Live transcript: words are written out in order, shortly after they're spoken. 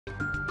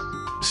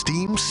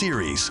STEAM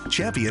Series,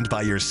 championed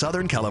by your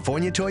Southern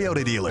California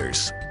Toyota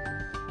dealers.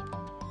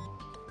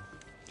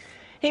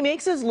 He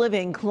makes his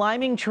living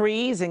climbing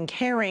trees and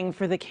caring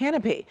for the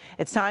canopy.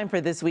 It's time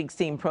for this week's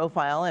STEAM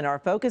Profile, and our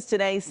focus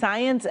today,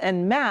 science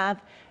and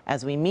math,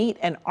 as we meet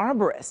an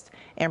arborist.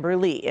 Amber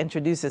Lee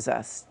introduces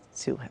us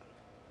to him.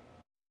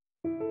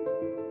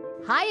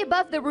 High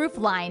above the roof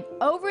line,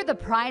 over the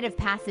pride of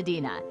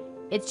Pasadena,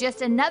 it's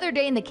just another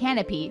day in the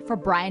canopy for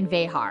Bryan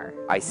Vejar.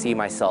 I see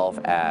myself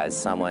as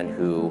someone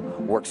who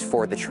works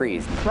for the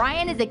trees.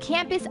 Bryan is a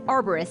campus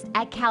arborist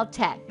at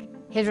Caltech.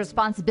 His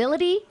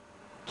responsibility?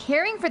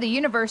 Caring for the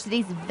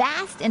university's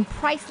vast and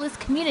priceless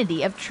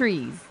community of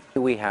trees.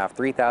 We have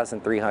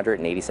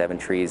 3,387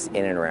 trees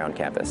in and around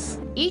campus.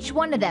 Each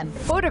one of them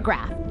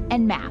photographed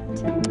and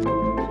mapped.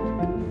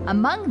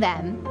 Among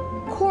them,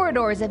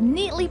 corridors of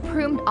neatly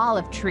pruned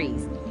olive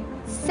trees,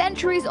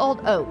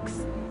 centuries-old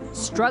oaks,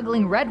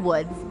 struggling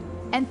redwoods,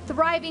 and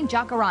thriving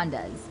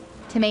jacarandas.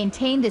 To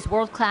maintain this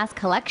world-class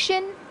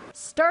collection,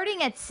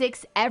 starting at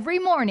 6 every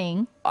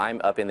morning. I'm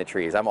up in the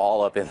trees. I'm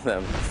all up in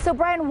them. So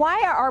Bryan,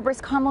 why are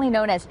arborists commonly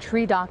known as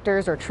tree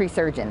doctors or tree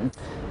surgeons?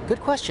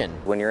 Good question.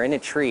 When you're in a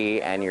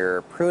tree and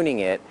you're pruning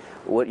it,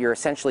 what you're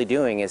essentially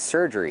doing is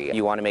surgery.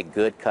 You want to make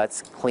good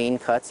cuts, clean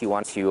cuts. You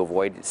want to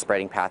avoid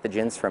spreading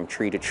pathogens from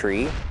tree to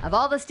tree. Of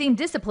all the STEAM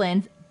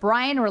disciplines,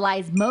 Bryan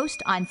relies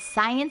most on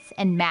science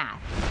and math.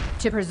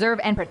 To preserve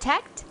and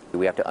protect,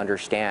 we have to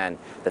understand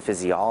the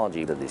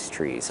physiology of these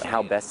trees,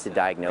 how best to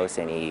diagnose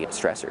any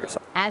stressors.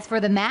 As for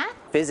the math,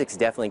 physics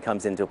definitely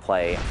comes into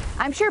play.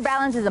 I'm sure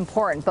balance is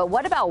important, but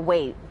what about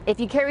weight? If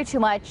you carry too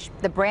much,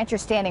 the branch you're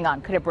standing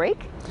on, could it break?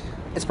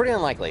 It's pretty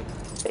unlikely.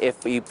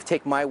 If you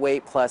take my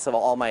weight plus of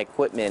all my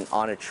equipment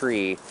on a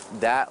tree,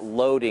 that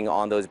loading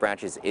on those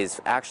branches is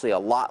actually a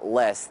lot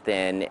less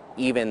than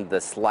even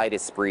the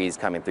slightest breeze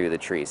coming through the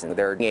trees. And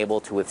they're able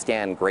to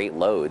withstand great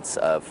loads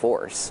of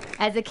force.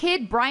 As a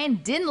kid,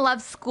 Bryan didn't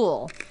love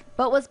school,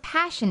 but was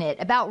passionate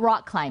about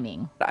rock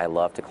climbing. I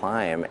love to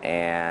climb,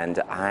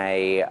 and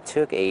I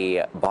took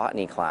a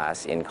botany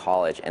class in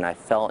college, and I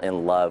fell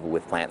in love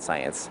with plant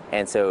science.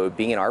 And so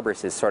being an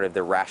arborist is sort of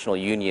the rational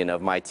union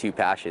of my two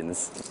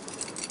passions.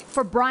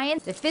 For Bryan,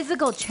 the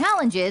physical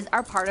challenges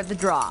are part of the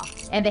draw,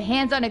 and the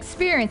hands-on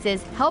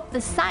experiences help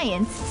the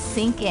science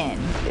sink in.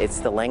 It's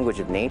the language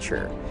of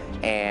nature,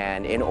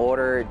 and in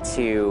order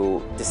to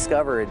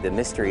discover the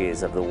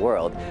mysteries of the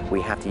world,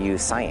 we have to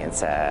use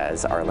science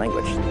as our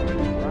language.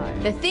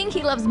 The thing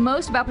he loves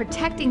most about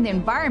protecting the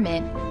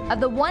environment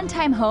of the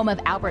one-time home of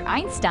Albert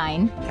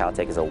Einstein.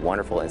 Caltech is a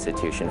wonderful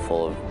institution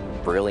full of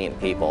brilliant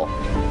people.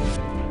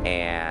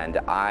 And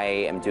I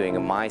am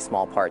doing my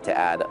small part to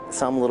add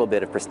some little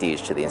bit of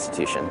prestige to the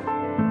institution.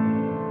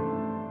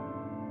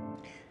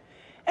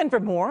 And for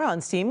more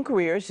on STEAM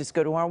careers, just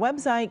go to our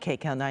website,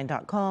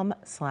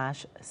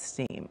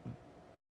 kcal9.com/STEAM.